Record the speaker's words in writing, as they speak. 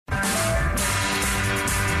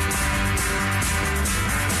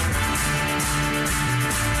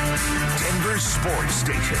Sports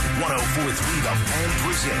Station 104.3 The Fan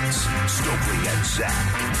presents Stokely and Zach.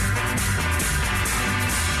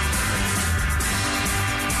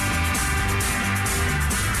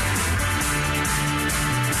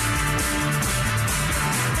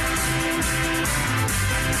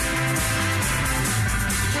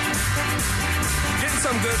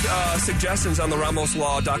 Some good suggestions on the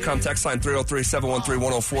RamosLaw.com text line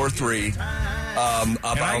 303-713-1043. And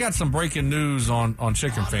I got some breaking news on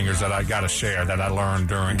chicken fingers that I got to share that I learned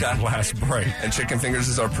during the last break. And Chicken Fingers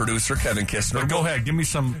is our producer, Kevin Kistner. But go ahead, give me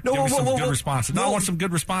some good responses. No, I want some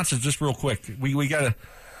good responses just real quick. We got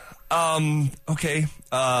to... Okay.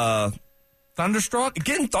 Thunderstruck?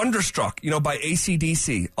 Getting thunderstruck, by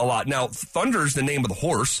AC/DC a lot. Now, Thunder's the name of the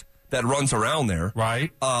horse that runs around there.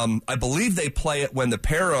 Right. I believe they play it when the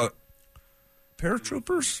paratroopers?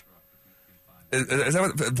 Is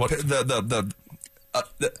that what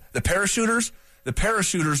the parachuters? The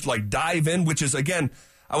parachuters like dive in, which is, again,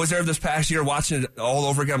 I was there this past year watching it all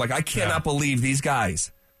over again. I'm like, I cannot believe these guys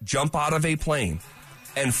jump out of a plane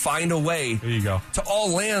and find a way there you go. to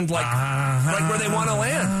all land like where they want to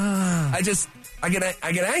land. I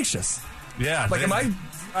get anxious. Yeah. Like,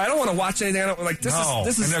 I don't want to watch anything.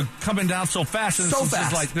 This is. And they're coming down so fast. And so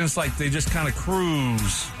fast. It's like they just kind of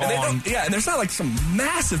cruise. And there's not like some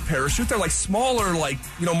massive parachute. They're like smaller,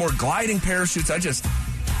 more gliding parachutes. It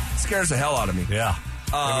scares the hell out of me. Yeah.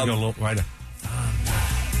 There we go, right.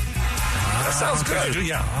 That sounds good.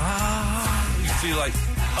 Yeah. You see,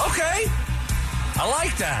 okay. I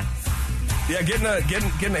like that. Yeah,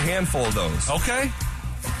 getting a handful of those. Okay.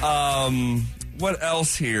 What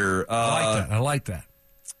else here? I like that.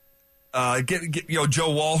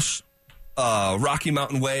 Joe Walsh, Rocky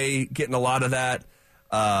Mountain Way, getting a lot of that.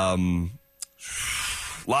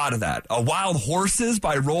 Wild Horses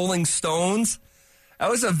by Rolling Stones. That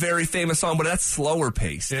was a very famous song, but that's slower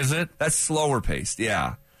paced. Is it? That's slower paced,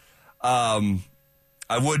 yeah. I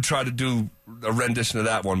would try to do a rendition of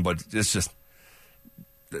that one, but it's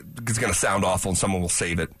going to sound awful and someone will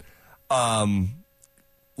save it.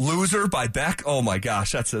 Loser by Beck. Oh my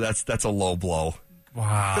gosh, that's a low blow.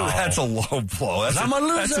 Wow. That's a low blow. I'm a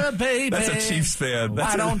loser, baby. That's a Chiefs fan.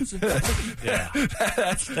 Why don't you? Yeah.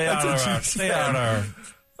 Stay out of our text line.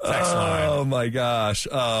 Oh, my gosh.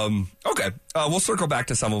 Okay. We'll circle back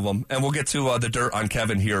to some of them, and we'll get to the dirt on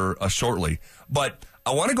Kevin here shortly. But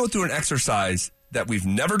I want to go through an exercise that we've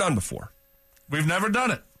never done before. We've never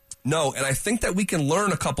done it. No, and I think that we can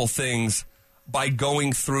learn a couple things by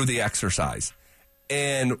going through the exercise.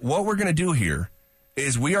 And what we're going to do here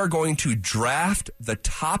is we are going to draft the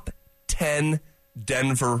top 10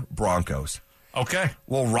 Denver Broncos. Okay.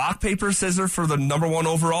 We'll rock, paper, scissors for the number 1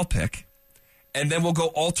 overall pick, and then we'll go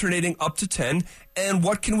alternating up to 10. And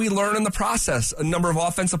what can we learn in the process? A number of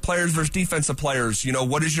offensive players versus defensive players.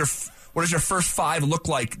 What does your first 5 look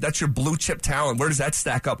like? That's your blue chip talent. Where does that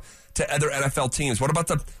stack up to other NFL teams? What about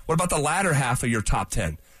the latter half of your top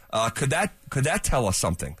 10? Could that tell us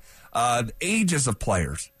something? The ages of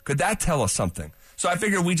players. Could that tell us something? So I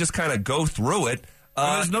figured we just kind of go through it.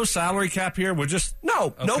 There's no salary cap here. We're just...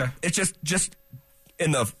 Nope. It's just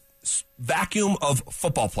in the vacuum of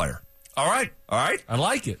football player. All right. I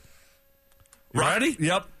like it. You ready?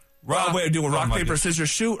 Yep. Wait, doing rock, paper, scissors,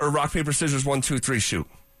 shoot, or rock, paper, scissors, 1, 2, 3, shoot?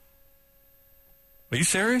 Are you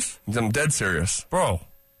serious? I'm dead serious. Bro.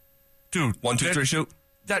 Dude. 1, 2, 3, shoot?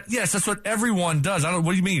 Yes, that's what everyone does. What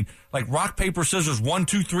do you mean? Like rock, paper, scissors, 1,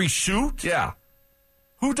 2, 3, shoot? Yeah.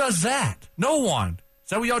 Who does that? No one.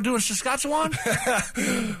 Is that what y'all do in Saskatchewan?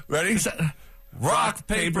 Ready? Rock,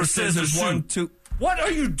 paper, scissors, 1, 2. What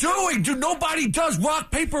are you doing? Dude, nobody does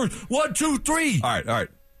rock, paper, 1, 2, 3. All right.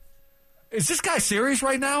 Is this guy serious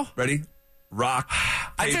right now? Ready? Rock,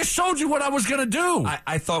 paper. I just showed you what I was going to do.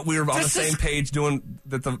 I thought we were on the same page doing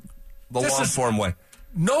the long form way.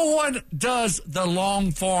 No one does the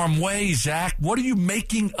long form way, Zach. What are you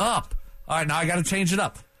making up? All right, now I got to change it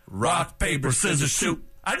up. Rock, paper, scissors, shoot.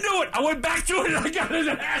 I knew it. I went back to it and I got it.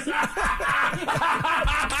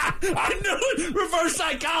 I knew it. Reverse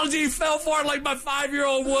psychology. Fell for it like my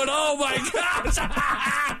 5-year-old would. Oh, my gosh.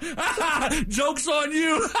 Joke's on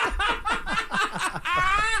you.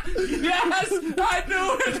 Yes, I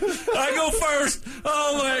knew it. I go first.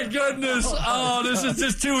 Oh, my goodness. Oh, this is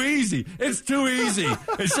just too easy. It's too easy.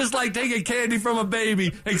 It's just like taking candy from a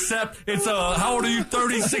baby, except it's how old are you?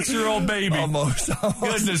 36-year-old baby. Almost.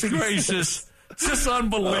 Goodness gracious. It's just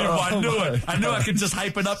unbelievable. I knew it. I knew I could just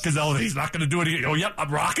hype it up because, he's not going to do it again. Oh, yep, I'm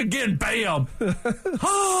rock again. Bam.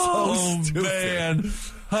 Oh, so man.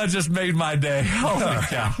 I just made my day. Holy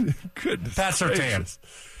cow. Goodness. Pat Surtain.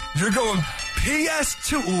 You're going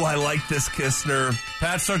PS2. Ooh, I like this, Kistner.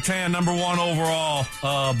 Pat Surtain, number 1 overall.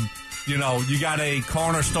 you got a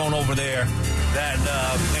cornerstone over there that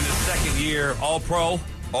in his second year, All-Pro.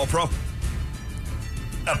 All-Pro.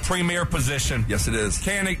 A premier position. Yes, it is.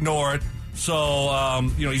 Can't ignore it. So,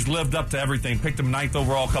 he's lived up to everything. Picked him 9th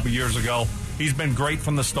overall a couple years ago. He's been great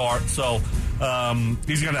from the start. So, I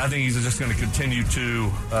think he's just going to continue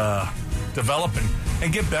to develop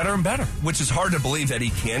and get better and better. Which is hard to believe that he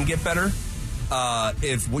can get better. What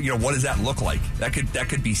does that look like? That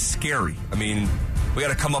could be scary. I mean, we got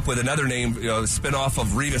to come up with another name, spin-off of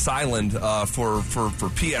Revis Island for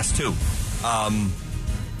PS2.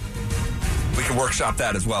 We can workshop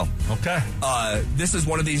that as well. Okay. This is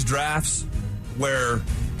one of these drafts where,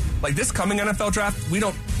 like this coming NFL draft, we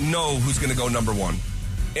don't know who's going to go number one.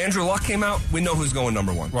 Andrew Luck came out, we know who's going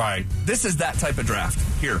number one. Right. This is that type of draft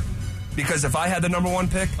here. Because if I had the number one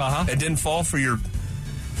pick, it didn't fall for your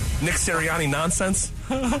Nick Sirianni nonsense,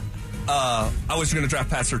 I was going to draft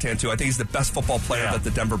Pat Surtain, too. I think he's the best football player that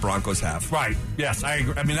the Denver Broncos have. Right. Yes, I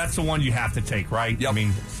agree. I mean, that's the one you have to take, right? Yep. I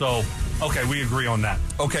mean, so, okay, we agree on that.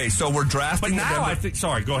 Okay, so we're drafting But now I think,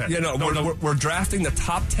 sorry, go ahead. We're drafting the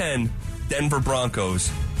top 10 Denver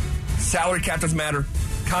Broncos. Salary cap doesn't matter.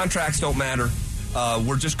 Contracts don't matter.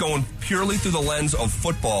 We're just going purely through the lens of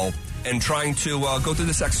football and trying to go through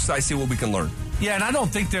this exercise, see what we can learn. Yeah, and I don't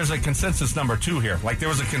think there's a consensus number 2 here. Like there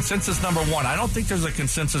was a consensus number 1. I don't think there's a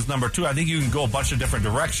consensus number 2. I think you can go a bunch of different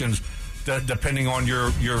directions depending on your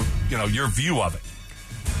view of it.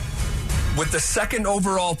 With the second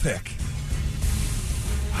overall pick.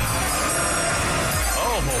 I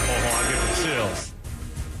get the chills.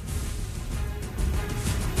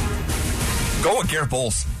 Go with Garrett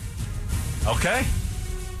Bowles. Okay.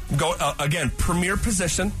 Go again, premier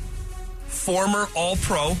position, former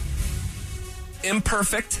All-Pro.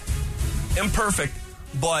 Imperfect,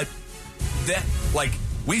 but that, like,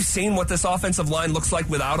 we've seen what this offensive line looks like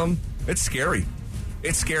without him. It's scary.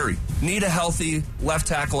 Need a healthy left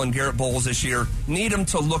tackle in Garrett Bowles this year. Need him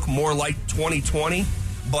to look more like 2020.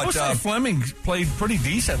 But Fleming played pretty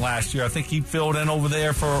decent last year. I think he filled in over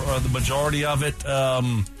there for the majority of it.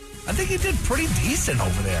 I think he did pretty decent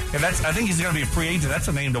over there. And I think he's going to be a free agent. That's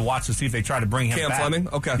a name to watch to see if they try to bring him back. Cam Fleming?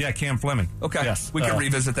 Okay. Yeah, Cam Fleming. Okay. Yes. We can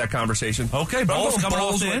revisit that conversation. Okay, Bowles coming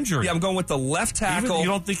off the injury. Yeah, I'm going with the left tackle. You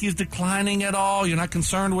don't think he's declining at all? You're not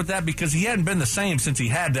concerned with that? Because he hadn't been the same since he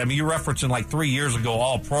had them. You're referencing like 3 years ago,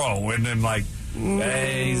 All-Pro, and then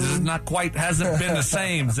hey, he's not quite, hasn't been the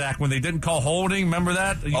same, Zach, when they didn't call holding. Remember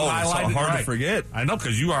that? You highlighted it's hard to forget. I know,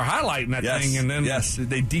 because you are highlighting that thing. And then yes,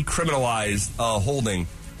 they decriminalized holding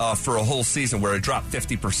for a whole season where it dropped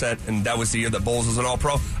 50%, and that was the year that Bowles was an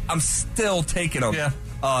All-Pro. I'm still taking him. Yeah.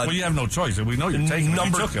 Well, you have no choice. We know you're taking him.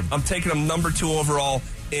 You took him. I'm taking him number 2 overall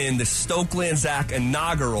in the Stokely and Zach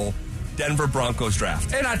inaugural Denver Broncos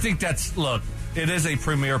draft. And I think it is a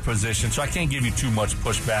premier position, so I can't give you too much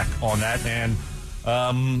pushback on that. And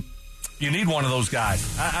you need one of those guys.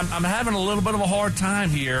 I'm having a little bit of a hard time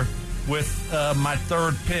here with my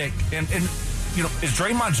third pick. And is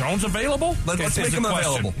Draymond Jones available? Let's make him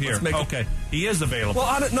available. Here. Okay, he is available.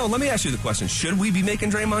 Well, let me ask you the question. Should we be making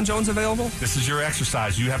Draymond Jones available? This is your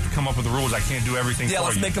exercise. You have to come up with the rules. I can't do everything for you. Yeah,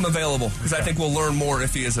 let's make him available, because I think we'll learn more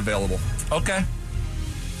if he is available. Okay.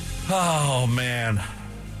 Oh, man.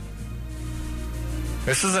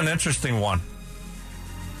 This is an interesting one.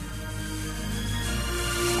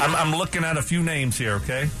 I'm looking at a few names here,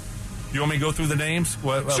 okay? You want me to go through the names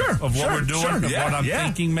sure, of what we're doing, sure, of what I'm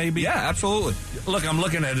thinking maybe? Yeah, absolutely. Look, I'm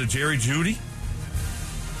looking at Jerry Jeudy.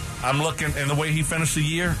 I'm looking at the way he finished the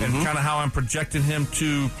year and kind of how I'm projecting him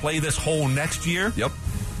to play this whole next year. Yep.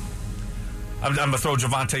 I'm going to throw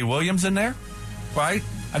Javonte Williams in there, right?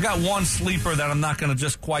 I got one sleeper that I'm not going to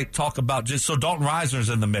just quite talk about. So Dalton Reisner's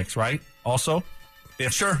in the mix, right? Also?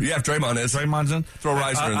 Sure. Yeah, if Draymond is. Draymond's in. Throw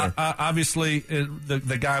Reisner in there. Obviously,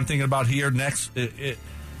 the guy I'm thinking about here next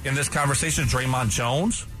in this conversation, Draymond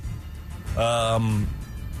Jones. And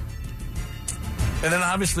then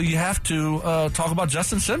obviously you have to talk about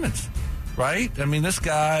Justin Simmons, right? I mean, this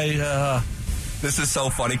guy... This is so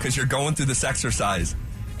funny because you're going through this exercise,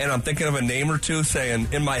 and I'm thinking of a name or two saying,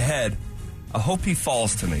 in my head, I hope he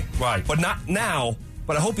falls to me. Right. But not now,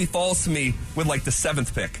 but I hope he falls to me with like the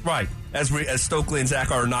 7th pick. Right. As Stokely and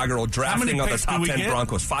Zach are inaugural drafting on the top 10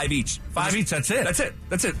 Broncos. 5 each. 5 each, that's it.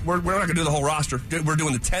 That's it. We're not going to do the whole roster. We're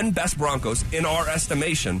doing the 10 best Broncos in our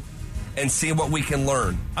estimation and see what we can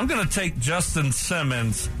learn. I'm going to take Justin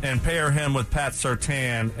Simmons and pair him with Pat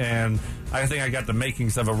Surtain, and I think I got the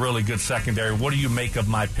makings of a really good secondary. What do you make of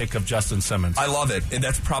my pick of Justin Simmons? I love it, and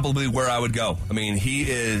that's probably where I would go. I mean, he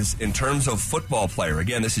is, in terms of football player,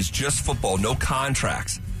 again, this is just football, no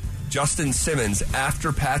contracts. Justin Simmons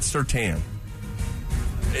after Pat Surtain.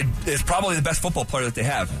 is probably the best football player that they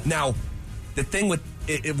have. Now, the thing with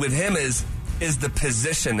him is the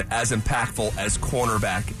position as impactful as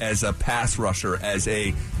cornerback, as a pass rusher, as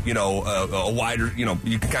a wider,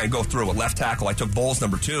 you can kind of go through a left tackle. I took Bowles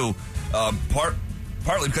number 2,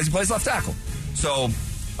 partly because he plays left tackle. So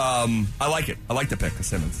I like it. I like the pick of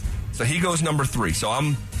Simmons. So he goes number 3. So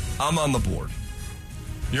I'm on the board.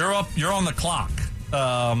 You're up. You're on the clock.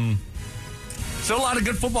 Still a lot of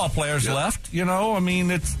good football players left. I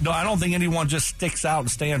mean, I don't think anyone just sticks out and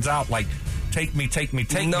stands out like take me.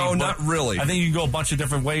 No, not really. I think you can go a bunch of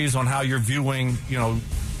different ways on how you're viewing,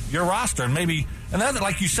 your roster, and maybe. And then,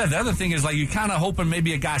 like you said, the other thing is like you kind of hoping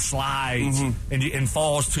maybe a guy slides and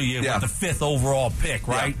falls to you with the 5th overall pick,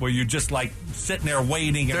 right? Where you're just like sitting there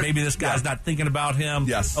waiting, and maybe this guy's not thinking about him.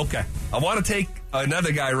 Yes. Okay. I want to take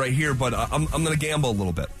another guy right here, but I'm going to gamble a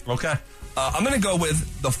little bit. Okay. I'm going to go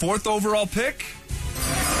with the 4th overall pick.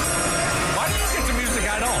 Why do you get the music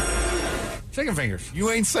I don't? Chicken fingers. You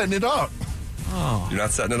ain't setting it up. Oh. You're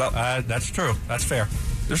not setting it up? That's true. That's fair.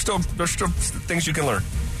 There's still things you can learn.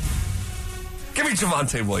 Give me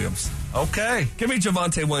Javonte Williams. Okay. Give me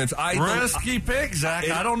Javonte Williams. Risky pick, Zach.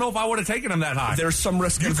 I don't know if I would have taken him that high. There's some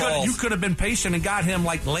risk involved. You could have been patient and got him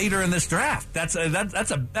like later in this draft. That's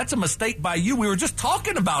a mistake by you. We were just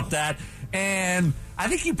talking about that, and I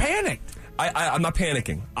think you panicked. I'm not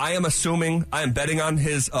panicking. I am betting on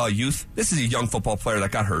his youth. This is a young football player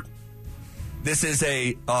that got hurt. This is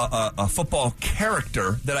a football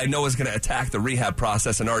character that I know is going to attack the rehab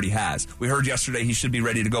process and already has. We heard yesterday he should be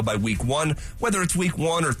ready to go by week 1. Whether it's week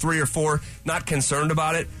 1 or 3 or 4, not concerned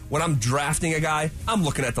about it. When I'm drafting a guy, I'm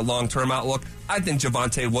looking at the long-term outlook. I think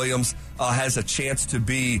Javonte Williams has a chance to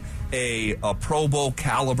be a Pro Bowl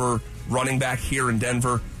caliber running back here in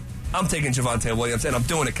Denver. I'm taking Javonte Williams, and I'm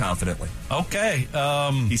doing it confidently. Okay.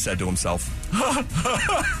 He said to himself.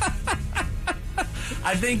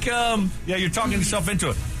 I think, you're talking yourself into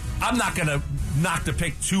it. I'm not going to knock the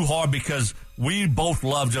pick too hard because we both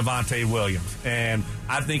love Javonte Williams, and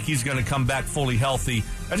I think he's going to come back fully healthy.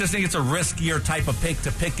 I just think it's a riskier type of pick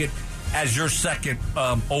to pick it as your 2nd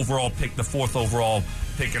overall pick, the 4th overall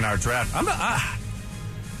pick in our draft. I'm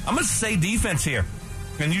going to say defense here,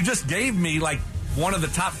 and you just gave me like one of the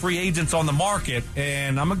top free agents on the market,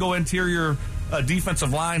 and I'm going to go interior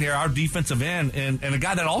defensive line here, our defensive end, and a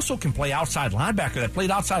guy that also can play outside linebacker, that played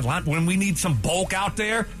outside line. When we need some bulk out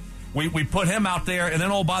there, we put him out there. And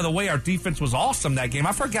then, by the way, our defense was awesome that game.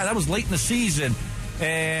 I forgot, that was late in the season,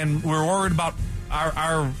 and we were worried about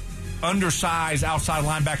our undersized outside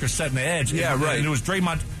linebacker setting the edge. Yeah, right. And it was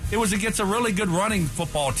Draymond. It was against a really good running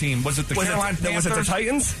football team. Was it the Carolina Panthers? Was it the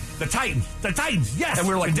Titans? The Titans, yes. And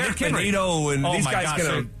we were like, Derrick Henry. and these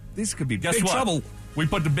guys these could be big trouble. We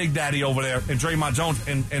put the big daddy over there and Draymond Jones,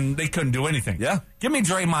 and they couldn't do anything. Yeah. Give me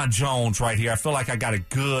Draymond Jones right here. I feel like I got a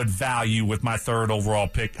good value with my 3rd overall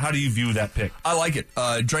pick. How do you view that pick? I like it.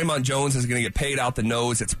 Draymond Jones is going to get paid out the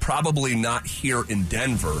nose. It's probably not here in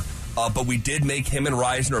Denver, but we did make him and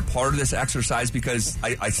Reisner part of this exercise because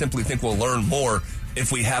I simply think we'll learn more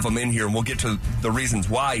if we have him in here, and we'll get to the reasons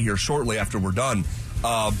why here shortly after we're done.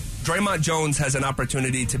 Draymond Jones has an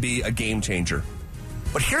opportunity to be a game changer.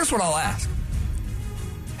 But here's what I'll ask.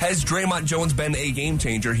 Has Draymond Jones been a game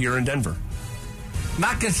changer here in Denver?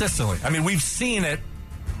 Not consistently. I mean, we've seen it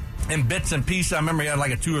in bits and pieces. I remember he had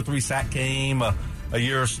like a 2 or 3 sack game a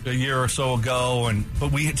year or so ago,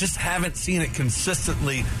 but we just haven't seen it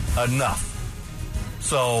consistently enough.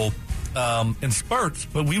 So, in spurts,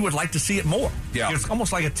 but we would like to see it more. Yeah. It's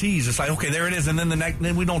almost like a tease. It's like, okay, there it is, and then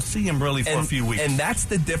then we don't see him really for a few weeks. And that's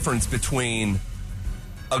the difference between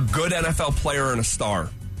a good NFL player and a star.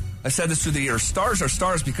 I said this through the years. Stars are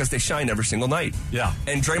stars because they shine every single night. Yeah.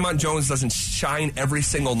 And Draymond Jones doesn't shine every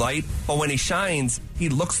single night, but when he shines, he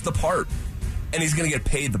looks the part. And he's going to get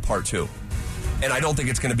paid the part, too. And I don't think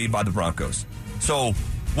it's going to be by the Broncos. So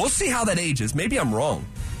we'll see how that ages. Maybe I'm wrong.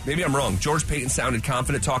 George Payton sounded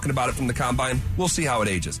confident talking about it from the combine. We'll see how it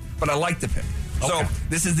ages. But I like the pick. Okay. So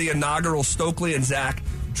this is the inaugural Stokely and Zach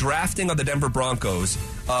drafting of the Denver Broncos,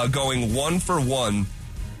 going 1 for 1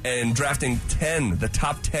 and drafting 10, the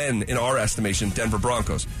top 10 in our estimation, Denver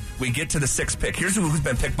Broncos. We get to the 6th pick. Here's who's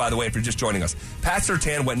been picked, by the way, if you're just joining us. Pat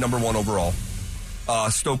Surtain went number 1 overall.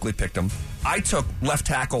 Stokely picked him. I took left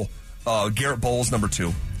tackle Garrett Bowles, number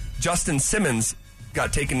 2. Justin Simmons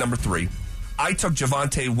got taken number 3. I took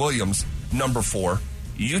Javonte Williams, number 4.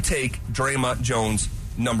 You take Draymond Jones,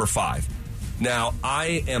 number 5. Now,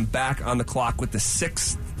 I am back on the clock with the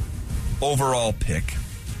 6th overall pick.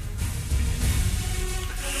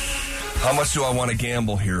 How much do I want to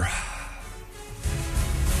gamble here?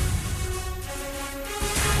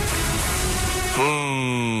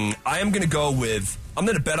 I am going to go with, I'm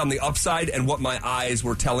going to bet on the upside and what my eyes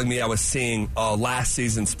were telling me I was seeing last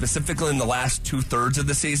season, specifically in the last 2/3 of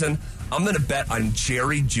the season. I'm going to bet on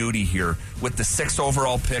Jerry Jeudy here with the 6th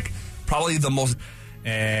overall pick, probably the most.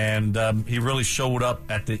 And he really showed up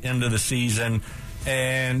at the end of the season.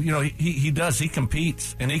 And, you know, he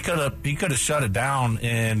competes. And he could have shut it down.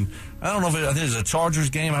 And I don't know if I think it was a Chargers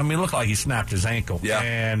game. I mean, it looked like he snapped his ankle. Yeah.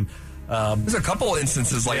 And there's a couple of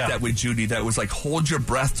instances like that with Jeudy that was like hold your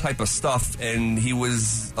breath type of stuff, and he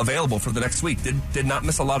was available for the next week. Did not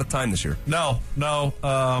miss a lot of time this year. No.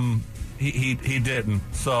 He didn't.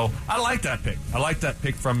 So I like that pick. I like that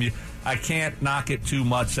pick from you. I can't knock it too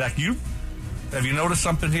much, Zach. Have you noticed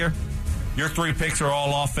something here? Your 3 picks are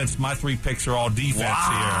all offense. My 3 picks are all defense here.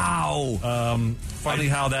 Wow. Funny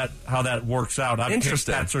how that works out. I've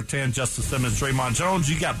Interesting. Pat Surtain, Justin Simmons, Draymond Jones.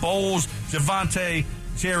 You got Bowles, Javonte,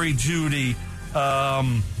 Jerry Jeudy.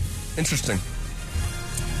 Interesting.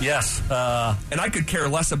 Yes. And I could care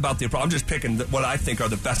less about the approach. I'm just picking what I think are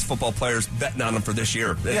the best football players, betting on them for this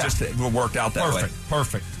year. It worked out that way.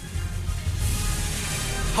 Perfect.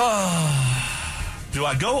 Do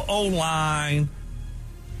I go O-line?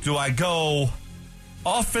 Do I go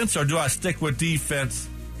offense, or do I stick with defense?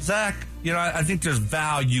 Zach, you know, I think there's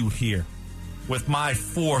value here with my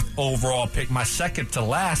 4th overall pick, my second to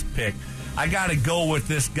last pick. I got to go with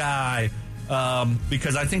this guy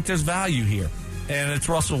because I think there's value here, and it's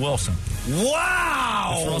Russell Wilson.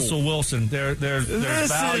 Wow! It's Russell Wilson. There's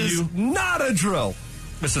value. This is not a drill.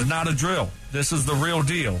 This is not a drill. This is the real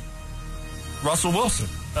deal. Russell Wilson.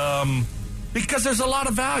 Because there's a lot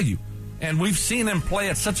of value. And we've seen him play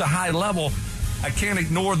at such a high level. I can't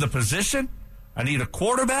ignore the position. I need a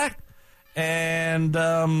quarterback. And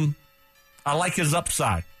I like his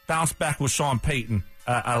upside. Bounce back with Sean Payton.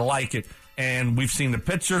 I like it. And we've seen the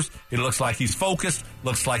pictures. It looks like he's focused.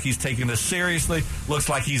 Looks like he's taking this seriously. Looks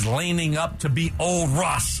like he's leaning up to be old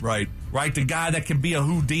Russ. Right. The guy that can be a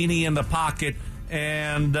Houdini in the pocket.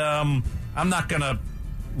 And I'm not going to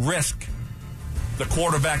risk the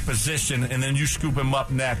quarterback position, and then you scoop him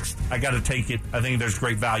up next. I got to take it. I think there's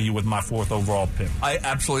great value with my 4th overall pick. I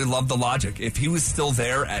absolutely love the logic. If he was still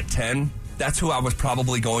there at 10, that's who I was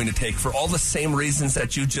probably going to take for all the same reasons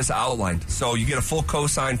that you just outlined. So you get a full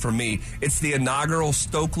cosign from me. It's the inaugural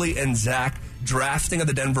Stokely and Zach drafting of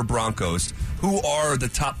the Denver Broncos, who are the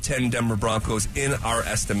top 10 Denver Broncos in our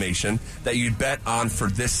estimation that you'd bet on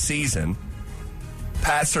for this season.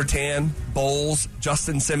 Pat Surtain, Bowles,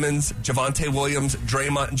 Justin Simmons, Javonte Williams,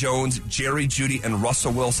 Draymond Jones, Jerry Jeudy, and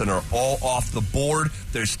Russell Wilson are all off the board.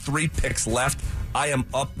 There's 3 picks left. I am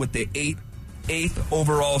up with the 8th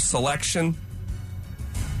overall selection.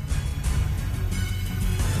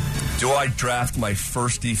 Do I draft my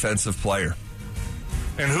first defensive player?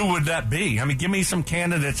 And who would that be? I mean, give me some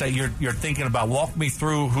candidates that you're thinking about. Walk me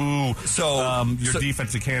through who your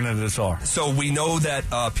defensive candidates are. So we know that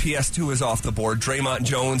PS2 is off the board. Draymond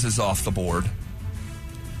Jones is off the board.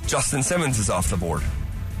 Justin Simmons is off the board.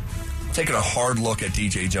 Taking a hard look at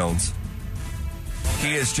DJ Jones.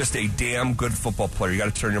 He is just a damn good football player. You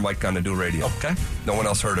got to turn your mic on to do radio. Okay. No one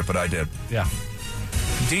else heard it, but I did. Yeah.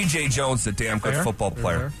 DJ Jones is a damn good football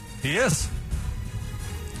player. He is.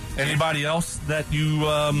 Anybody else that you...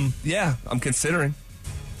 Yeah, I'm considering.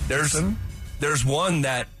 There's one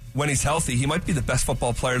that, when he's healthy, he might be the best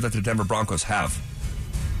football player that the Denver Broncos have.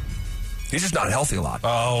 He's just not healthy a lot.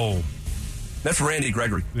 Oh. That's Randy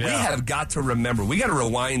Gregory. Yeah. We have got to remember. We got to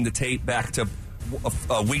rewind the tape back to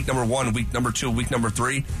week number 1, week number 2, week number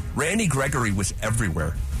 3. Randy Gregory was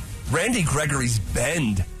everywhere. Randy Gregory's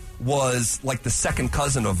bend was like the second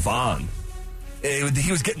cousin of Vaughn. He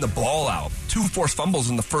was getting the ball out. 2 forced fumbles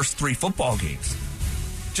in the first 3 football games.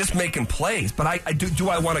 Just making plays. But do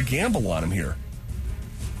I want to gamble on him here?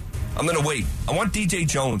 I'm going to wait. I want DJ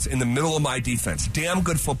Jones in the middle of my defense. Damn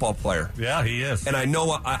good football player. Yeah, he is. And I know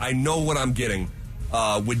what I'm getting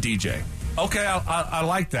with DJ. Okay, I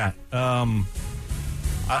like that.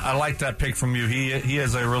 I like that pick from you. He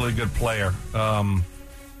is a really good player.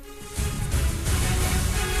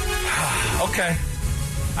 Okay.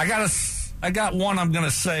 I got one I'm going to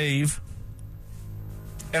save.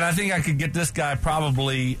 And I think I could get this guy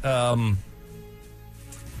probably at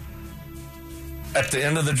the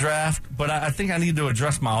end of the draft. But I think I need to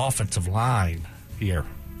address my offensive line here.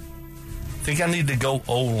 I think I need to go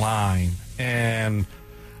O-line. And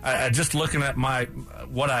I just looking at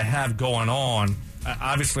what I have going on,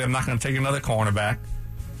 obviously I'm not going to take another cornerback.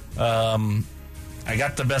 I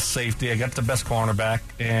got the best safety. I got the best cornerback.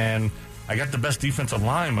 And I got the best defensive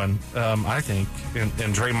lineman, I think, in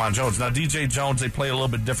Draymond Jones. Now, DJ Jones, they play a little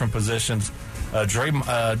bit different positions.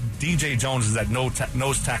 DJ Jones is that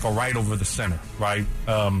nose tackle right over the center, right?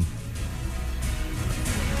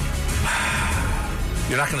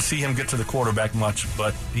 You're not going to see him get to the quarterback much,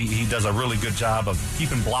 but he does a really good job of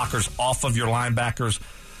keeping blockers off of your linebackers.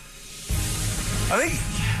 I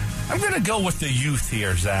think I'm going to go with the youth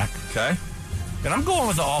here, Zach. Okay. And I'm going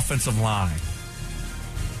with the offensive line.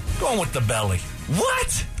 Going with the belly.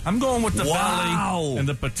 What? I'm going with the Wow. belly and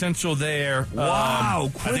the potential there.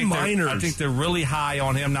 Wow, Quinn Miners. I think they're really high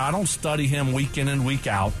on him. Now, I don't study him week in and week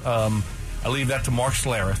out. I leave that to Mark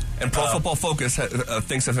Schlereth. And Pro Football Focus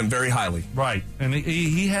thinks of him very highly. Right. And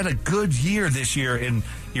he had a good year this year, and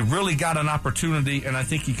he really got an opportunity, and I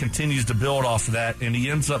think he continues to build off of that, and he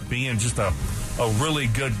ends up being just a really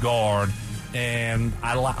good guard. And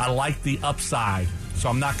I like the upside. So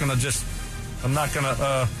I'm not going to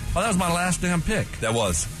that was my last damn pick. That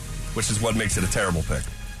was, which is what makes it a terrible pick.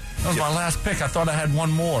 That was my last pick. I thought I had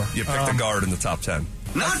one more. You picked a guard in the top 10.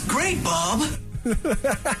 Not great, Bob.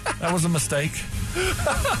 That was a mistake.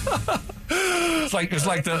 It's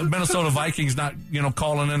like the Minnesota Vikings not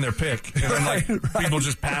calling in their pick, and then people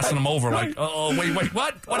just passing them over. Like, oh wait,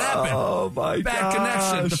 what happened? Oh my Bad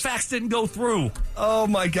connection. The facts didn't go through. Oh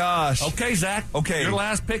my gosh. Okay, Zach. Okay, your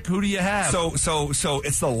last pick. Who do you have? So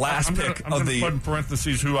it's the last pick I'm of gonna the. put in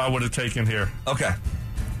parentheses who I would have taken here. Okay,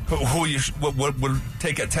 who you would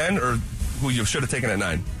take at 10, or who you should have taken at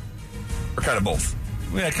 9, or kind of both.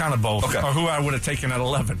 Yeah, kind of both. Okay. Or who I would have taken at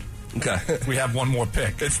 11. Okay. We have one more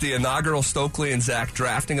pick. It's the inaugural Stokely and Zach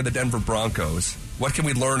drafting of the Denver Broncos. What can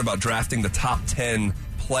we learn about drafting the top 10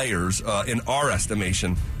 players in our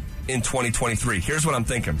estimation in 2023? Here's what I'm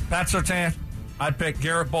thinking. Pat Surtain, I'd pick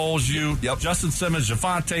Garrett Bowles, you, Justin Simmons,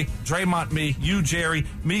 Javonte, Draymond, me, you, Jerry,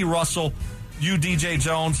 me, Russell, you, DJ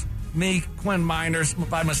Jones, me, Quinn Miners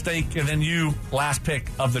by mistake, and then you, last pick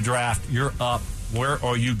of the draft. You're up. Where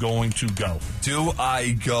are you going to go? Do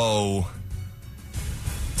I go...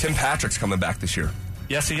 Tim Patrick's coming back this year.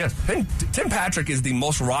 Yes, he is. Tim Patrick is the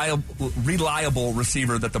most reliable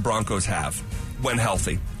receiver that the Broncos have when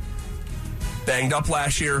healthy. Banged up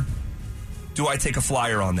last year. Do I take a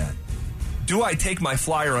flyer on that? Do I take my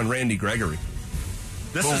flyer on Randy Gregory?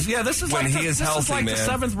 This is when like he is healthy, like man. The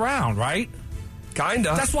 7th round, right?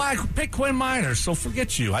 Kinda. That's why I picked Quinn Miners. So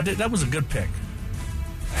forget you. That was a good pick.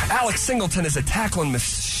 Alex Singleton is a tackling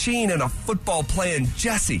machine and a football playing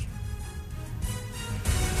Jesse.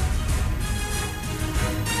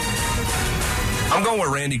 I'm going with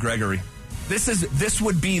Randy Gregory. This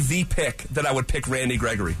would be the pick that I would pick Randy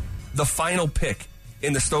Gregory. The final pick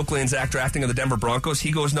in the Stokely and Zach drafting of the Denver Broncos.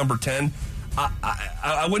 He goes number 10.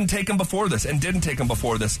 I wouldn't take him before this and didn't take him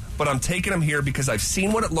before this, but I'm taking him here because I've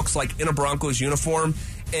seen what it looks like in a Broncos uniform,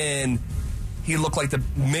 and he looked like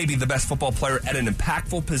maybe the best football player at an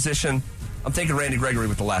impactful position. I'm taking Randy Gregory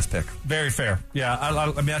with the last pick. Very fair. Yeah,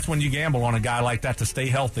 I mean, that's when you gamble on a guy like that to stay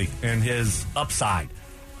healthy and his upside.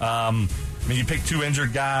 I mean, you pick 2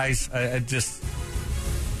 injured guys. I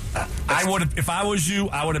would have, if I was you,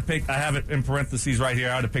 I would have picked, I have it in parentheses right here,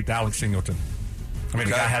 I would have picked Alex Singleton. I mean,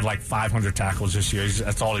 the guy had like 500 tackles this year.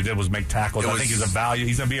 That's all he did was make tackles. I think he's a value.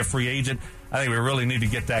 He's going to be a free agent. I think we really need to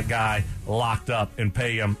get that guy locked up and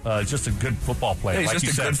pay him. Just a good football player. Yeah, he's like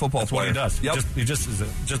just you a good football player. That's what he does. Yep.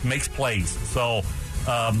 He just makes plays. So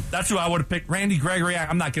that's who I would have picked. Randy Gregory,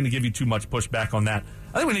 I'm not going to give you too much pushback on that.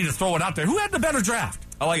 I think we need to throw it out there. Who had the better draft?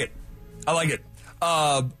 I like it.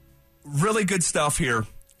 Really good stuff here.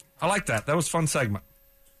 I like that. That was a fun segment.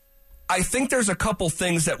 I think there's a couple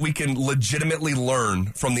things that we can legitimately learn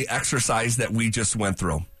from the exercise that we just went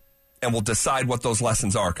through. And we'll decide what those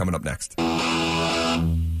lessons are coming up next.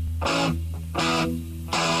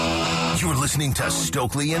 You're listening to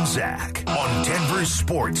Stokely and Zach on Denver's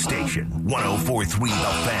Sports Station, 104.3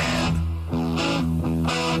 The Fan.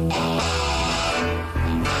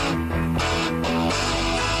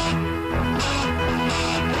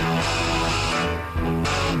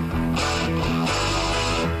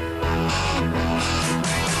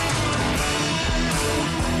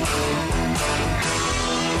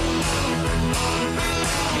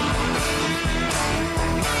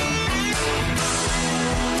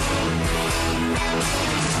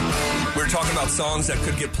 We're talking about songs that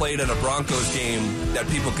could get played at a Broncos game that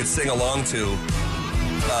people could sing along to.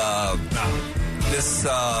 This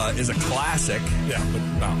is a classic. Yeah, but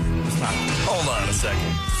no, it's not. Hold on a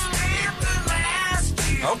second.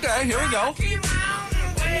 Okay, here we go.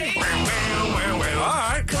 All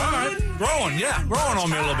right. Growing on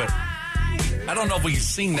me a little bit. I don't know if we can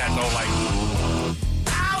sing that, though, like...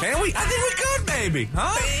 Can we? I think we could, maybe.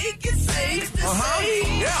 Huh? Think it's safe to say.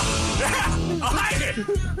 Yeah. I like it.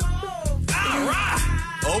 All right.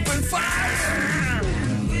 Open fire.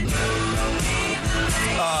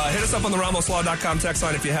 Hit us up on the RamosLaw.com text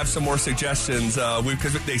line if you have some more suggestions.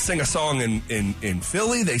 Because they sing a song in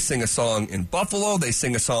Philly, they sing a song in Buffalo, they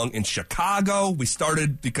sing a song in Chicago. We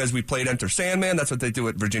started because we played Enter Sandman. That's what they do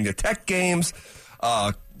at Virginia Tech games.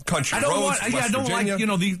 Country Roads, West I don't Virginia.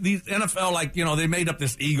 like, these NFL, they made up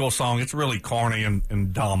this Eagle song. It's really corny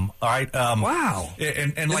and dumb. All right. Wow.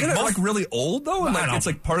 And Isn't like it most, like really old though? And like it's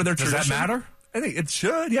like part of their tradition. Does that matter? I think it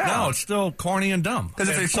should. Yeah. No, it's still corny and dumb. Because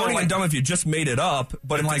if it's corny and dumb, if you just made it up,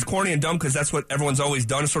 but if it's corny and dumb because that's what everyone's always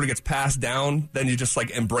done, it sort of gets passed down, then you just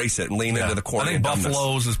like embrace it and lean into the corny. I think and dumbness.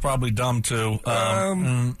 Buffalo's is probably dumb too.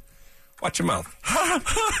 Watch your mouth.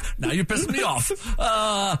 Now you're pissing me off.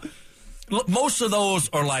 Most of those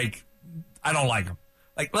are like, I don't like them.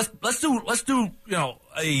 Like let's do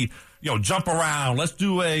jump around. Let's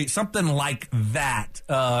do something like that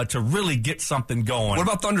to really get something going. What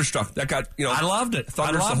about Thunderstruck? That got I loved it.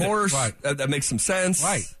 Thunder's the horse. Right. That makes some sense.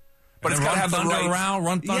 Right. But it's got to have the right...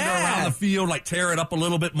 run thunder around the field, like tear it up a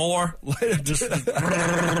little bit more. Just while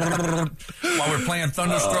we're playing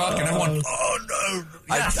Thunderstruck and everyone, oh no.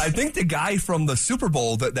 Yes. I think the guy from the Super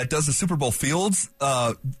Bowl that does the Super Bowl fields,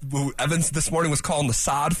 who Evans this morning was calling the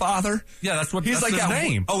Sod Father. Yeah, that's what he's that's like his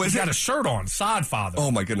name. Oh, he's got a shirt on, Sod Father. Oh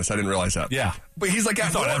my goodness, I didn't realize that. Yeah. But he's like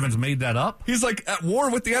at war. Evans made that up? He's like at war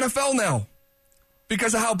with the NFL now.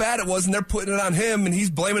 Because of how bad it was, and they're putting it on him, and he's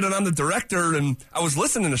blaming it on the director. And I was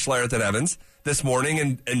listening to Schlereth and Evans this morning,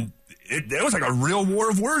 and it was like a real war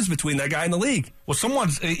of words between that guy and the league. Well,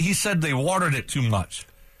 he said they watered it too much.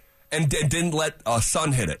 And didn't let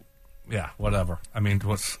Sun hit it. Yeah, whatever. I mean,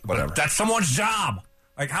 whatever. That's someone's job.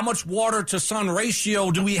 Like, how much water to sun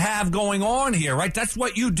ratio do we have going on here, right? That's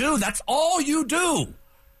what you do. That's all you do.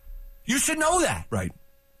 You should know that. Right.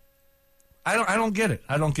 I don't get it.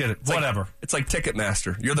 I don't get it. It's whatever. It's like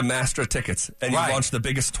Ticketmaster. You're the master of tickets, and you launch the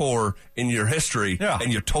biggest tour in your history,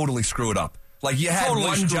 and you totally screw it up. Like, you had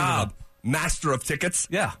one job, master of tickets.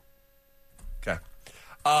 Yeah. Okay.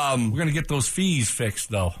 We're going to get those fees fixed,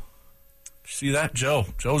 though. See that, Joe?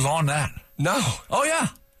 Joe's on that. No. Oh, yeah.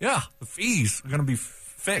 Yeah. The fees are going to be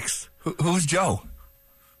fixed. Who's Joe?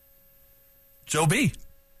 Joe B.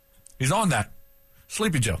 He's on that.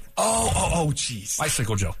 Sleepy Joe. Oh, jeez.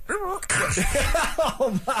 Bicycle Joe.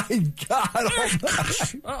 Oh, my God.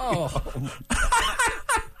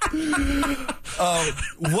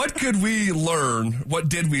 What could we learn? What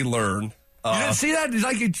did we learn? You didn't see that?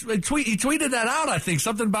 Like he tweeted that out, I think.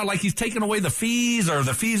 Something about like he's taking away the fees, or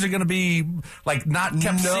the fees are going to be like not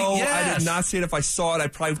kept. No, yes. I did not see it. If I saw it, I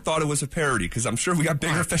probably thought it was a parody because I'm sure we got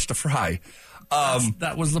bigger fish to fry.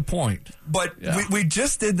 That was the point. But we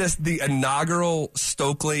just did the inaugural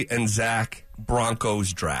Stokely and Zach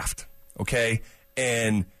Broncos draft, okay?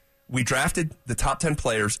 And we drafted the top 10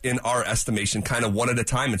 players in our estimation kind of one at a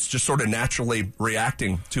time. It's just sort of naturally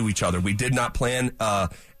reacting to each other. We did not plan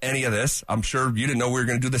any of this. I'm sure you didn't know we were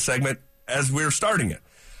going to do this segment as we were starting it.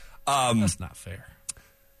 That's not fair.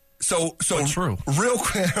 So true. Real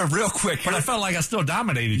quick. But I felt like I still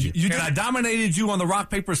dominated you. And I dominated you on the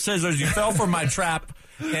rock, paper, scissors. You fell for my trap,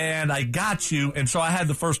 and I got you. And so I had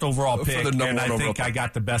the first overall pick, and I think I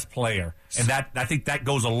got the best player. And I think that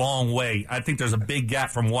goes a long way. I think there's a big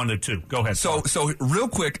gap from 1 to 2. Go ahead. So real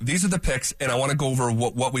quick, these are the picks, and I want to go over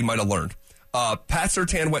what we might have learned. Pat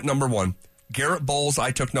Surtain went number 1. Garrett Bowles,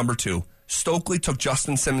 I took number 2. Stokely took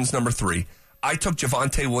Justin Simmons number 3. I took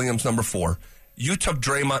Javonte Williams number 4. You took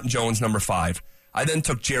Draymond Jones, number 5. I then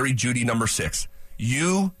took Jerry Jeudy, number 6.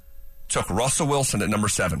 You took Russell Wilson at number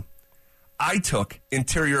 7. I took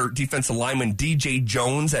interior defensive lineman DJ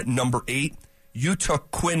Jones at number 8. You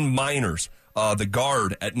took Quinn Miners, the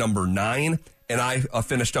guard, at number 9. And I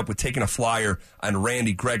finished up with taking a flyer on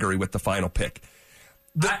Randy Gregory with the final pick.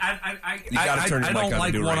 I don't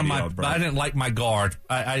like one of my. I didn't like my guard.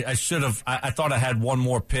 I should have. I thought I had one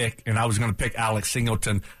more pick, and I was going to pick Alex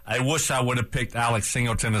Singleton. I wish I would have picked Alex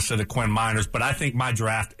Singleton instead of Quinn Miners. But I think my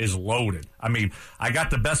draft is loaded. I mean, I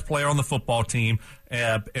got the best player on the football team,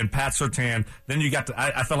 and Pat Surtain. Then you got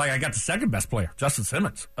I felt like I got the second best player, Justin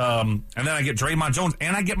Simmons. And then I get Draymond Jones,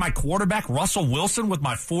 and I get my quarterback Russell Wilson with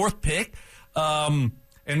my 4th pick.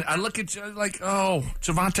 And I look at you like, oh,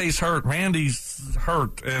 Javonte's hurt, Randy's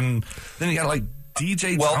hurt, and then you got like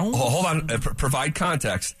DJ Jones. Well, hold on. Provide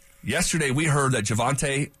context. Yesterday we heard that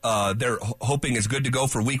Javonte, they're hoping is good to go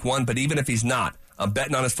for week 1, but even if he's not, I'm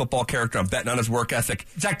betting on his football character. I'm betting on his work ethic.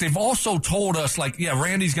 Zach, they've also told us, like, yeah,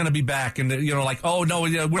 Randy's going to be back, and like, oh no,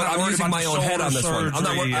 we're not I'm using my own head on this one.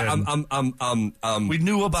 We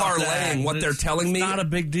knew about parlaying what they're telling me. It's not a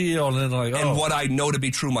big deal, and what I know to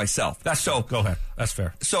be true myself. Go ahead. That's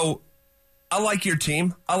fair. So, I like your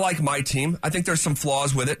team. I like my team. I think there's some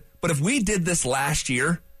flaws with it. But if we did this last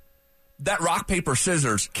year, that rock, paper,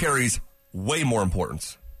 scissors carries way more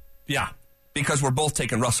importance. Yeah. Because we're both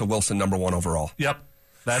taking Russell Wilson number 1 overall. Yep.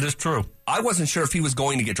 That is true. I wasn't sure if he was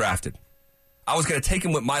going to get drafted. I was going to take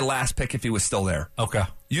him with my last pick if he was still there. Okay.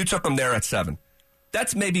 You took him there at 7.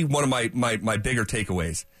 That's maybe one of my bigger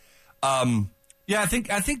takeaways. Yeah, I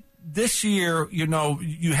think this year,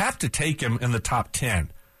 you have to take him in the top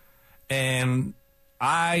 10. And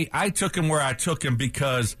I took him where I took him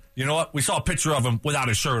because, you know what? We saw a picture of him without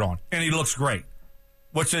his shirt on, and he looks great,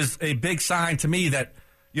 which is a big sign to me that,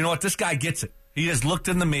 you know what, this guy gets it. He has looked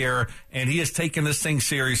in the mirror, and he has taken this thing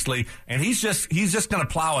seriously, and he's just going to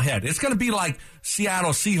plow ahead. It's going to be like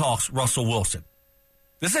Seattle Seahawks Russell Wilson.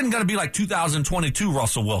 This isn't going to be like 2022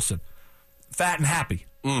 Russell Wilson, fat and happy,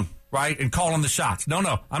 right, and calling the shots.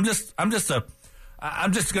 No, I'm just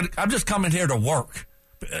coming here to work.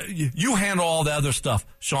 You handle all the other stuff,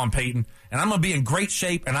 Sean Payton, and I'm going to be in great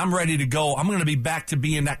shape, and I'm ready to go. I'm going to be back to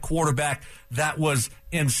being that quarterback that was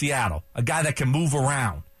in Seattle, a guy that can move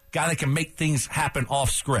around, guy that can make things happen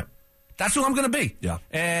off script. That's who I'm going to be. Yeah.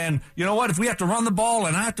 And you know what? If we have to run the ball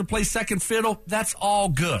and I have to play second fiddle, that's all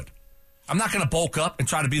good. I'm not going to bulk up and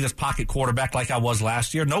try to be this pocket quarterback like I was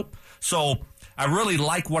last year. Nope. So I really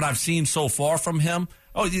like what I've seen so far from him.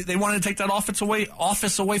 Oh, they wanted to take that office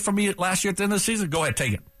away from me last year at the end of the season? Go ahead,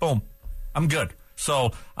 take it. Boom. I'm good.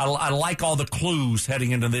 So I like all the clues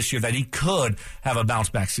heading into this year that he could have a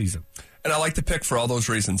bounce-back season. And I like the pick for all those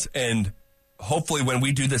reasons. And hopefully when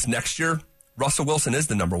we do this next year, Russell Wilson is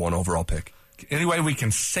the number 1 overall pick. Any way we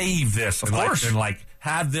can save this. Of course. And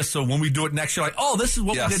have this so when we do it next year, this is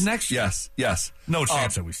what we did next year. Yes. No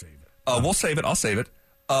chance that we save it. We'll save it. I'll save it.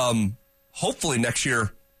 Hopefully next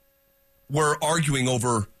year we're arguing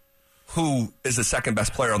over who is the second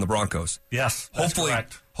best player on the Broncos. Yes, that's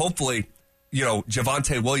correct. Hopefully,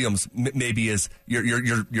 Javonte Williams maybe is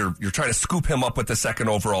you're trying to scoop him up with the second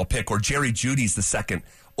overall pick, or Jerry Jeudy's the second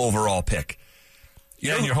overall pick.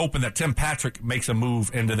 And you're hoping that Tim Patrick makes a move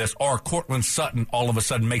into this, or Cortland Sutton all of a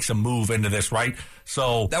sudden makes a move into this, right?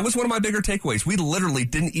 So that was one of my bigger takeaways. We literally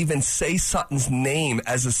didn't even say Sutton's name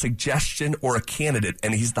as a suggestion or a candidate,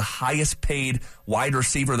 and he's the highest paid wide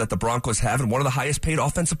receiver that the Broncos have, and one of the highest paid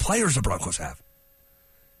offensive players the Broncos have.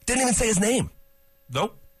 Didn't even say his name.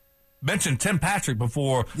 Nope. Mentioned Tim Patrick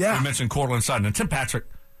before we mentioned Cortland Sutton. And Tim Patrick,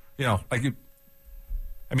 he's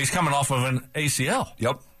coming off of an ACL.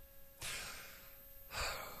 Yep.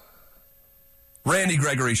 Randy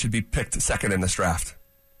Gregory should be picked second in this draft.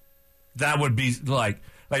 That would be like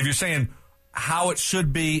if you're saying how it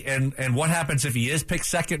should be and what happens if he is picked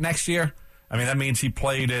second next year. I mean, that means he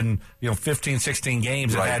played in 15, 16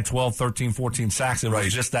 games and had 12, 13, 14 sacks. It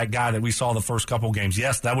was just that guy that we saw the first couple games.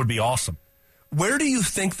 Yes, that would be awesome. Where do you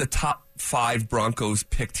think the top 5 Broncos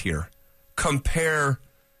picked here compare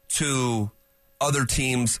to other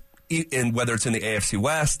teams, whether it's in the AFC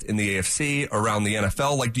West, in the AFC, around the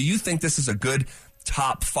NFL? Do you think this is a good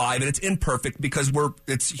top 5? And it's imperfect because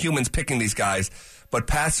it's humans picking these guys. But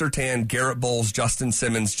Pat Surtain, Garrett Bowles, Justin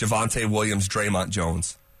Simmons, Javonte Williams, Draymond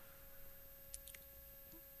Jones.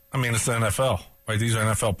 I mean, it's the NFL. Right? These are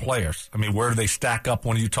NFL players. I mean, where do they stack up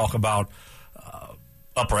when you talk about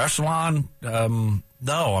upper echelon?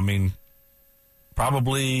 No, I mean,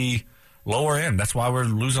 probably lower end. That's why we're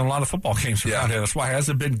losing a lot of football games around here. That's why it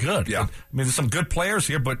hasn't been good. Yeah. I mean, there's some good players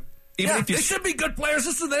here, but even if they should be good players.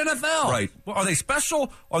 This is the NFL. Right. Well, are they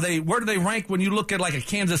special? Where do they rank when you look at like a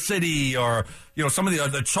Kansas City or some of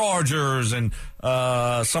the Chargers and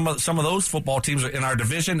some of those football teams in our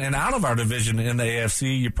division and out of our division in the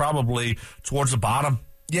AFC? You're probably towards the bottom.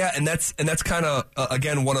 Yeah, and that's kind of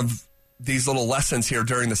again one of these little lessons here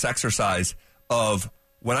during this exercise of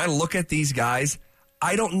when I look at these guys,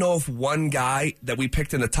 I don't know if one guy that we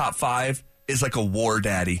picked in the top 5 is like a war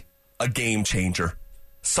daddy, a game changer,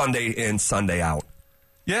 Sunday in, Sunday out.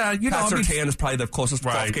 Yeah, Pat Surtain is probably the closest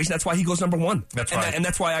qualification. That's why he goes number 1. That's right. And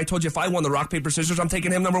that's why I told you if I won the rock, paper, scissors, I'm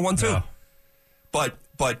taking him number 1 too. Yeah. But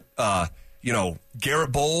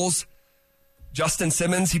Garrett Bowles, Justin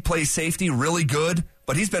Simmons, he plays safety really good,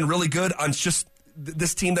 but he's been really good on just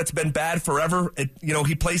this team that's been bad forever.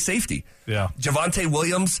 He plays safety. Yeah. Javonte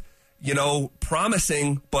Williams,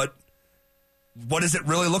 promising, but what does it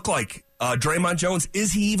really look like? Draymond Jones,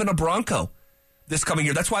 is he even a Bronco this coming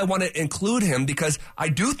year? That's why I want to include him, because I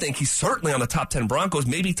do think he's certainly on the top 10 Broncos,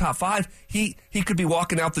 maybe top 5. He could be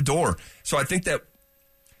walking out the door. So I think that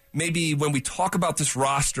maybe when we talk about this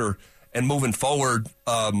roster and moving forward,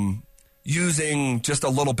 using just a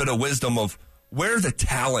little bit of wisdom of where the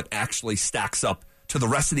talent actually stacks up to the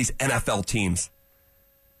rest of these NFL teams.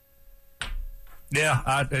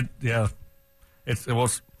 Yeah, it's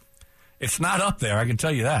not up there. I can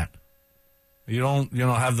tell you that. You don't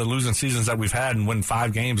have the losing seasons that we've had and win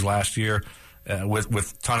 5 games last year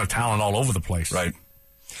with ton of talent all over the place. Right.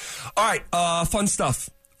 All right. Fun stuff.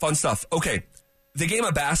 Okay. The game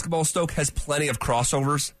of basketball, Stoke, has plenty of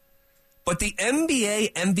crossovers, but the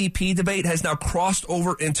NBA MVP debate has now crossed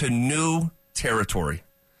over into new territory.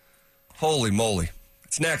 Holy moly.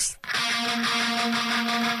 It's next.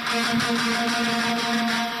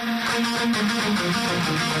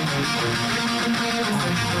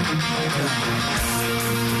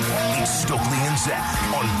 It's Stokely and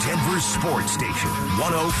Zach on Denver's Sports Station,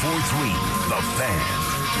 104.3 The Fan.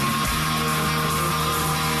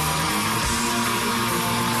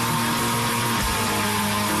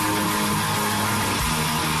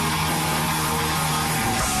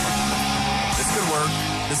 This could work.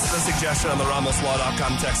 This is a suggestion on the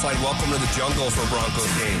RamosLaw.com text line. Welcome to the jungle for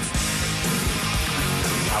Broncos games.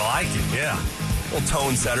 I like it, yeah. Little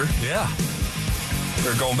tone setter. Yeah.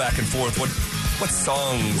 They're going back and forth. What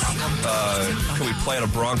songs can we play at a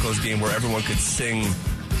Broncos game where everyone could sing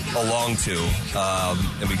along to?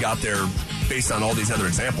 And we got there based on all these other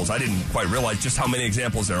examples. I didn't quite realize just how many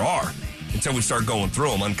examples there are until we start going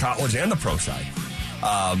through them on college and the pro side.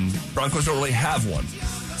 Broncos don't really have one.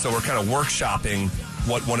 So we're kind of workshopping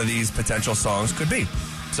what one of these potential songs could be.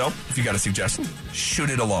 So if you got a suggestion, shoot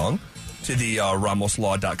it along to the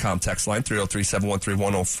RamosLaw.com text line,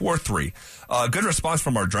 303-713-1043. Good response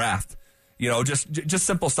from our draft. You know, just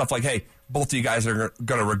simple stuff like, hey, both of you guys are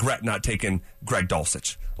going to regret not taking Greg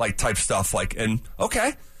Dulcich. Like, type stuff like, and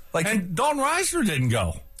okay. Like, and Dalton Reisner didn't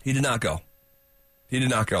go. He did not go.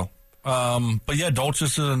 But yeah, Dulcich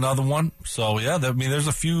is another one. So, yeah, there's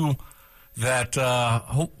a few that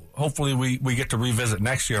hopefully we get to revisit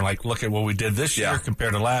next year and, like, look at what we did this year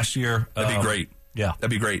compared to last year. That'd be great. Yeah. That'd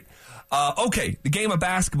be great. Okay, the game of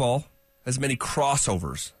basketball has many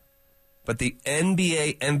crossovers, but the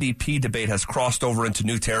NBA MVP debate has crossed over into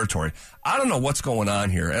new territory. I don't know what's going on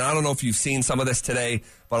here, and I don't know if you've seen some of this today,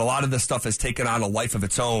 but a lot of this stuff has taken on a life of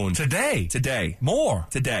its own. Today. More.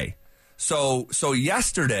 Today. So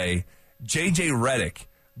yesterday, J.J. Redick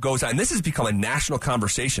goes on. This has become a national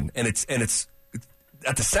conversation, and it's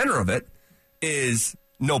at the center of it is,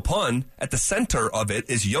 no pun, at the center of it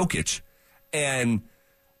is Jokic and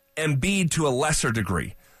Embiid to a lesser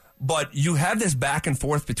degree. But you have this back and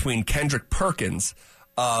forth between Kendrick Perkins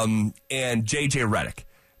and J.J. Redick.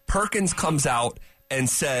 Perkins comes out and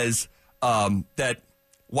says that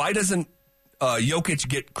why doesn't Jokic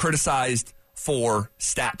get criticized for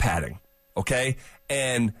stat padding, okay?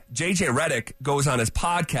 And J.J. Redick goes on his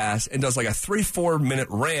podcast and does like a 3-4 minute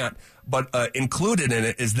rant, but included in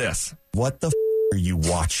it is this. What the are you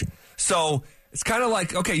watching? So it's kind of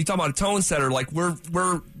like, okay, you talk about a tone setter, like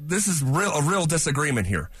this is a real disagreement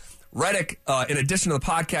here. Redick, in addition to the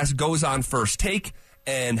podcast, goes on First Take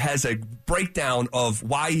and has a breakdown of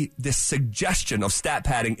why this suggestion of stat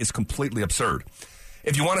padding is completely absurd.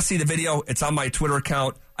 If you want to see the video, it's on my Twitter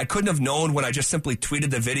account. I couldn't have known when I just simply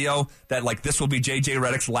tweeted the video that, like, this will be J.J.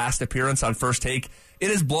 Redick's last appearance on First Take. It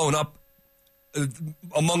has blown up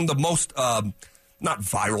among the most, not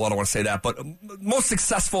viral, I don't want to say that, but most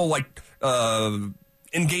successful, like,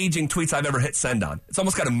 engaging tweets I've ever hit send on. It's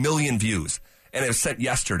almost got 1 million views, and it was sent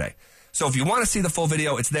yesterday. So if you want to see the full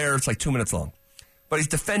video, it's there. It's like 2 minutes long. But he's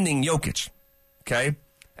defending Jokic, okay?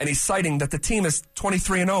 And he's citing that the team is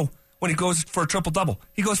 23-0 when he goes for a triple-double.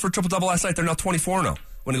 He goes for a triple-double last night. They're now 24-0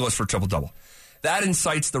 when he goes for a triple-double. That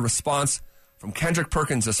incites the response from Kendrick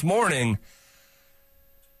Perkins this morning.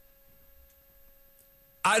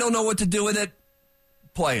 I don't know what to do with it.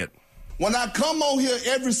 Play it. When I come on here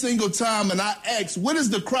every single time and I ask, what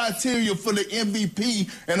is the criteria for the MVP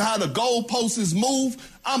and how the goalposts move,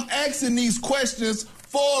 I'm asking these questions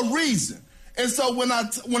for a reason. And so when I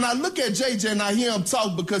look at JJ and I hear him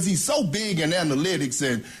talk, because he's so big in analytics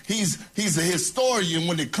and he's a historian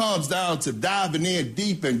when it comes down to diving in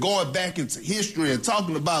deep and going back into history and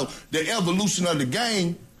talking about the evolution of the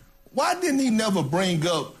game, why didn't he never bring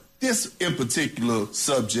up this in particular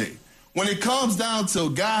subject? When it comes down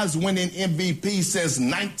to guys winning MVP since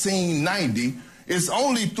 1990, it's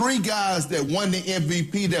only 3 guys that won the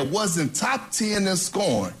MVP that wasn't top 10 in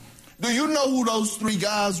scoring. Do you know who those 3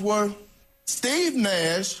 guys were? Steve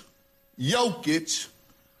Nash, Jokic,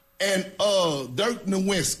 and Dirk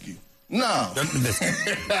Nowitzki. Now,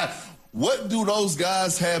 what do those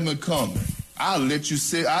guys have in common? I'll let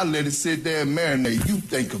it sit there and marinate. You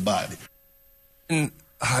think about it. And,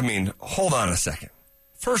 I mean, hold on a second.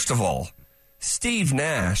 First of all, Steve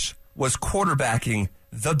Nash was quarterbacking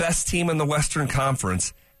the best team in the Western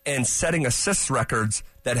Conference and setting assist records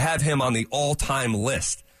that have him on the all-time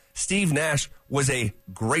list. Steve Nash was a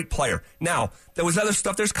great player. Now, there was other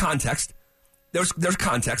stuff. There's context. there's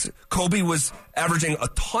context. Kobe was averaging a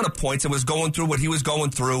ton of points and was going through what he was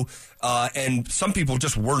going through, and some people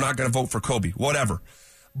just were not going to vote for Kobe, whatever.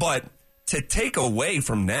 But to take away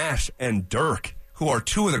from Nash and Dirk, who are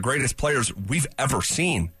two of the greatest players we've ever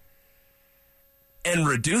seen, and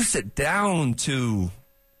reduce it down to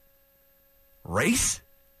race?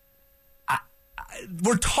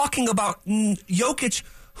 We're talking about Jokic,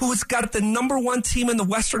 who has got the number one team in the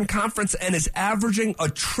Western Conference and is averaging a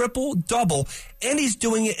triple-double, and he's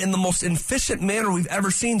doing it in the most efficient manner we've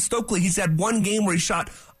ever seen. Stokely, he's had one game where he shot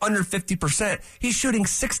under 50%. He's shooting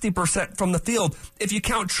 60% from the field. If you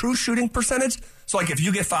count true shooting percentage, so like if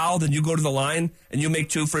you get fouled and you go to the line and you make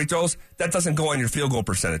 2 free throws, that doesn't go on your field goal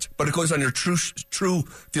percentage, but it goes on your true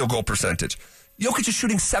field goal percentage. Jokic is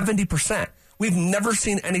shooting 70%. We've never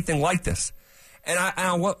seen anything like this. And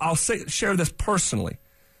I'll share this personally.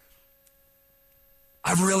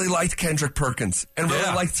 I really liked Kendrick Perkins and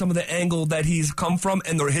really liked some of the angle that he's come from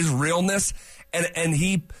and his realness. And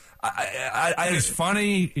he, he's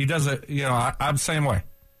funny. He does it. I'm the same way.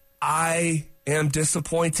 I am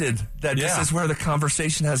disappointed that this is where the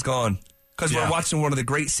conversation has gone, because we're watching one of the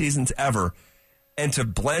great seasons ever, and to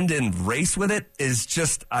blend in race with it is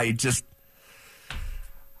just, I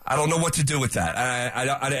don't know what to do with that.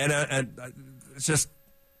 It's just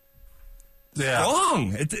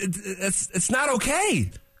wrong. It's not okay.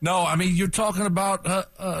 No, I mean, you're talking about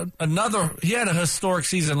another. He had a historic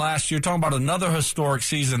season last year. You're talking about another historic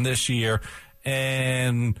season this year,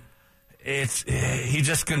 and he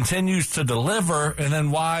just continues to deliver. And then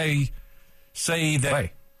why say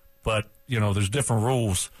that? But there's different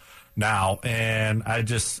rules now, and I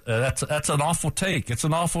just that's an awful take. It's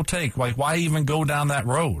an awful take. Like, why even go down that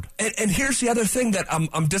road? And here's the other thing that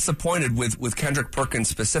I'm disappointed with Kendrick Perkins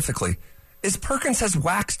specifically is Perkins has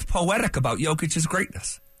waxed poetic about Jokic's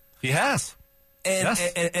greatness. He has.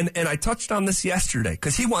 And I touched on this yesterday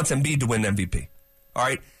because he wants Embiid to win MVP. All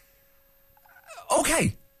right.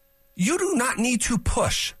 Okay. You do not need to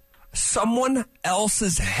push someone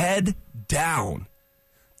else's head down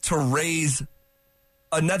to raise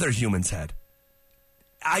another human's head.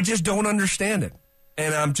 I just don't understand it.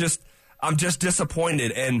 And I'm just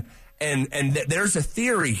disappointed. And there's a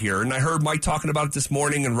theory here, and I heard Mike talking about it this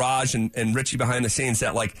morning, and Raj and Richie behind the scenes,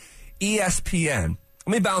 that like ESPN.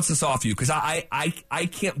 Let me bounce this off you, because I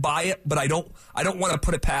can't buy it, but I don't want to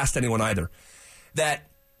put it past anyone either. That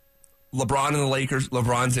LeBron and the Lakers,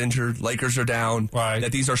 LeBron's injured, Lakers are down. Right.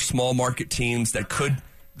 That these are small market teams that could,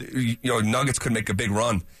 Nuggets could make a big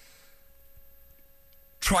run.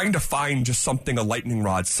 Trying to find just something, a lightning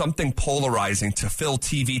rod, something polarizing to fill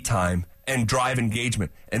TV time and drive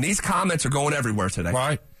engagement. And these comments are going everywhere today.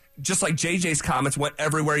 Right. Just like JJ's comments went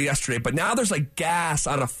everywhere yesterday. But now there's like gas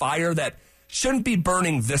on a fire that shouldn't be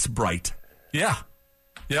burning this bright. Yeah.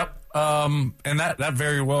 Yep. And that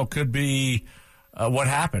very well could be what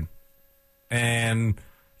happened. And,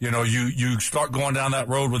 you start going down that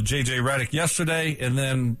road with J.J. Redick yesterday, and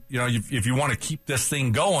then, if you want to keep this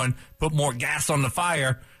thing going, put more gas on the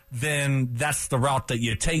fire, then that's the route that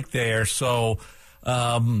you take there. So,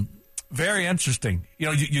 very interesting.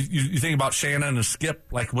 You think about Shannon and Skip,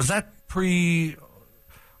 like, was that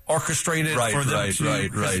pre-orchestrated for them?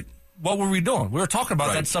 Right. What were we doing? We were talking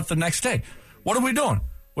about that stuff the next day. What are we doing?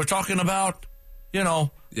 We're talking about,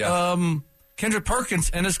 Kendrick Perkins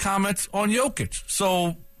and his comments on Jokic.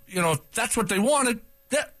 So, that's what they wanted.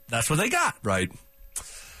 That's what they got. Right.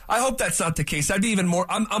 I hope that's not the case. I'd be even more,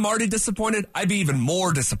 I'm already disappointed. I'd be even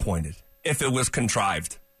more disappointed if it was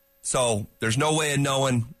contrived. So there's no way of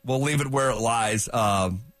knowing. We'll leave it where it lies.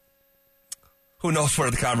 Who knows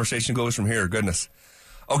where the conversation goes from here? Goodness.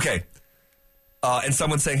 Okay. And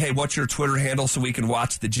someone's saying, hey, what's your Twitter handle so we can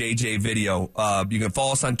watch the JJ video? You can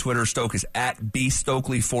follow us on Twitter. Stoke is at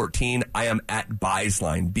bstokely14. I am at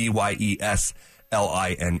Beisline, BYESLINE.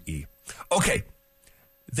 Okay.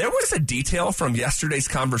 There was a detail from yesterday's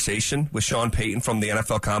conversation with Sean Payton from the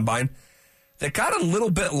NFL Combine that got a little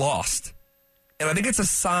bit lost. And I think it's a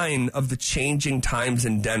sign of the changing times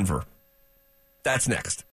in Denver. That's next.